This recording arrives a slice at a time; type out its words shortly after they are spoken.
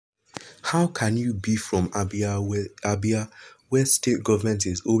How can you be from Abia where state government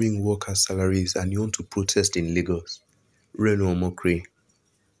is owing workers salaries and you want to protest in Lagos? Reno Omokri.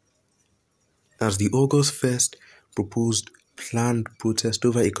 As the August 1st proposed planned protest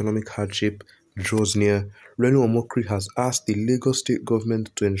over economic hardship draws near, Reno Omokri has asked the Lagos state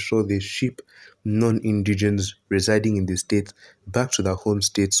government to ensure they ship non-indigens residing in the state back to their home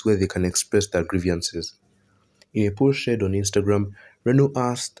states where they can express their grievances. In a post shared on Instagram, Reno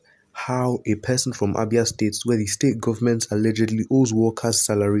asked how a person from Abia State, where the state government allegedly owes workers'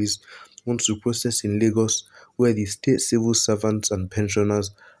 salaries, wants to protest in Lagos, where the state civil servants and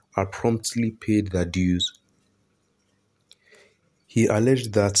pensioners are promptly paid their dues. He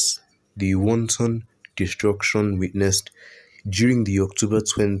alleged that the wanton destruction witnessed during the October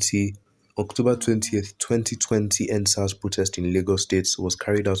 20th, 2020 EndSARS protest in Lagos State was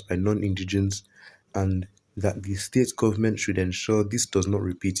carried out by non-indigens and that the state government should ensure this does not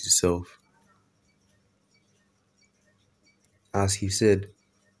repeat itself. As he said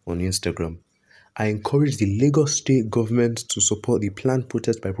on Instagram, I encourage the Lagos state government to support the planned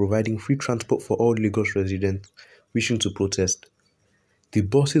protest by providing free transport for all Lagos residents wishing to protest. The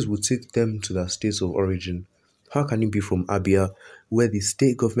buses will take them to their states of origin. How can you be from Abia, where the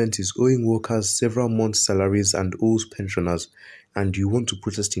state government is owing workers several months' salaries and owes pensioners, and you want to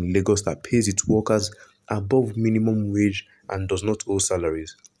protest in Lagos that pays its workers above minimum wage and does not owe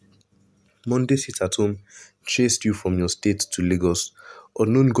salaries? Monday sit at home chased you from your state to Lagos.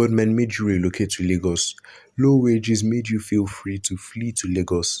 Unknown gunmen made you relocate to Lagos. Low wages made you feel free to flee to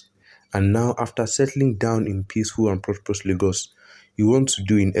Lagos. And now, after settling down in peaceful and prosperous Lagos, you want to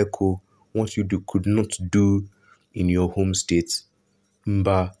do in Echo what you could not do in your home state.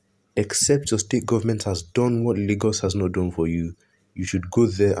 Mba, except your state government has done what Lagos has not done for you, you should go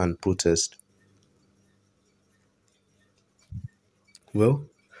there and protest. Well,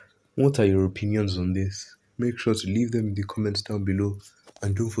 what are your opinions on this? Make sure to leave them in the comments down below,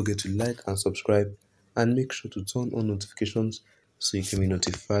 and don't forget to like and subscribe, and make sure to turn on notifications so you can be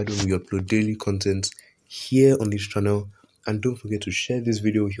notified when we upload daily content here on this channel. And don't forget to share this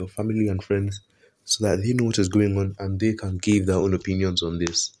video with your family and friends so that they know what is going on and they can give their own opinions on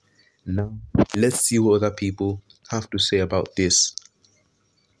this. Now, let's see what other people have to say about this.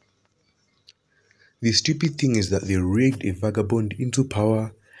 The stupid thing is that they rigged a vagabond into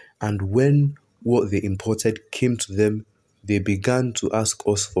power, and when what they imported came to them, they began to ask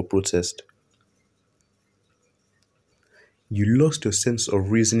us for protest. You lost your sense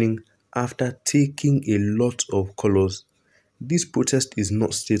of reasoning after taking a lot of colors. This protest is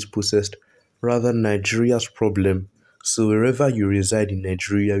not state protest, rather Nigeria's problem. So wherever you reside in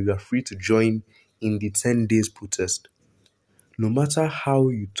Nigeria, you are free to join in the 10 days protest. No matter how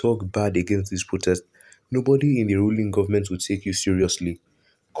you talk bad against this protest, nobody in the ruling government will take you seriously.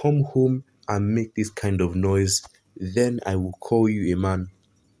 Come home and make this kind of noise, then I will call you a man.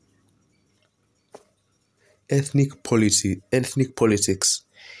 Ethnic politics.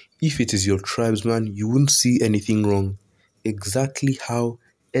 If it is your tribesman, you won't see anything wrong. Exactly how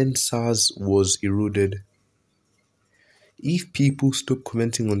EndSARS was eroded. If people stop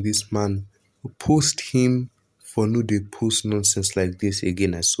commenting on this man, we'll post him for no dey post nonsense like this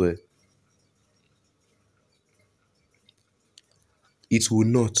again, I swear. It will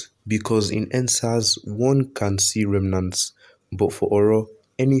not, because in EndSARS one can see remnants, but for Oro,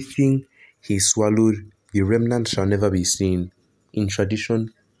 anything he swallowed, the remnant shall never be seen. In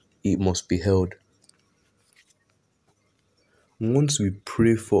tradition, it must be held. Once we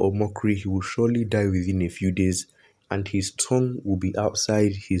pray for Omokri, he will surely die within a few days, and his tongue will be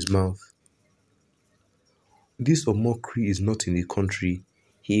outside his mouth. This Omokri is not in the country.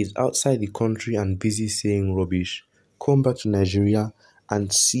 He is outside the country and busy saying rubbish. Come back to Nigeria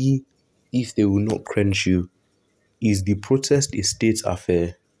and see if they will not quench you. Is the protest a state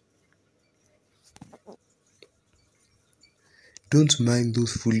affair? Don't mind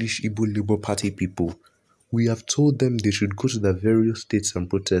those foolish Igbo Labour Party people. We have told them they should go to the various states and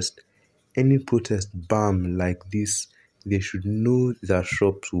protest. Any protest bam like this, they should know their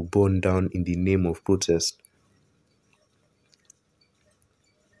shops will burn down in the name of protest.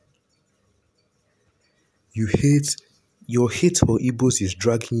 Your hate for Igbos is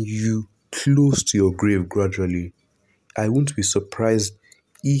dragging you close to your grave gradually. I won't be surprised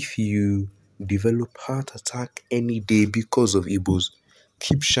if you develop heart attack any day because of Igbos.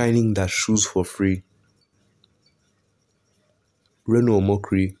 Keep shining their shoes for free. Reno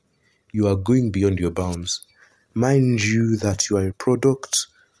Omokri, you are going beyond your bounds. Mind you that you are a product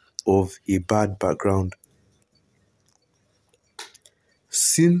of a bad background.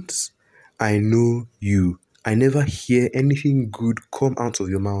 Since I know you, I never hear anything good come out of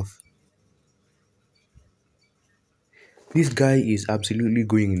your mouth. This guy is absolutely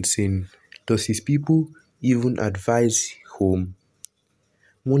going insane. Does his people even advise home?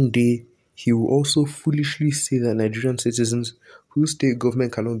 One day, he will also foolishly say that Nigerian citizens whose state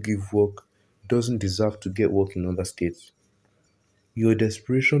government cannot give work doesn't deserve to get work in other states. Your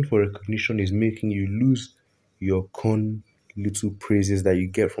desperation for recognition is making you lose your corn little praises that you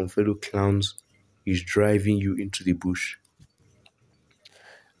get from fellow clowns is driving you into the bush.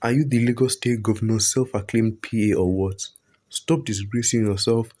 Are you the Lagos State Governor's self-acclaimed PA or what? Stop disgracing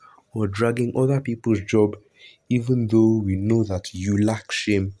yourself or dragging other people's job even though we know that you lack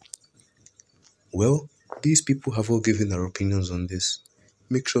shame. Well, these people have all given their opinions on this.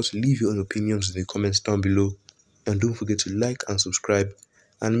 Make sure to leave your own opinions in the comments down below and don't forget to like and subscribe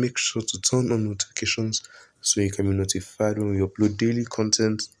and make sure to turn on notifications so you can be notified when we upload daily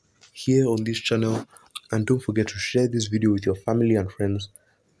content here on this channel, and don't forget to share this video with your family and friends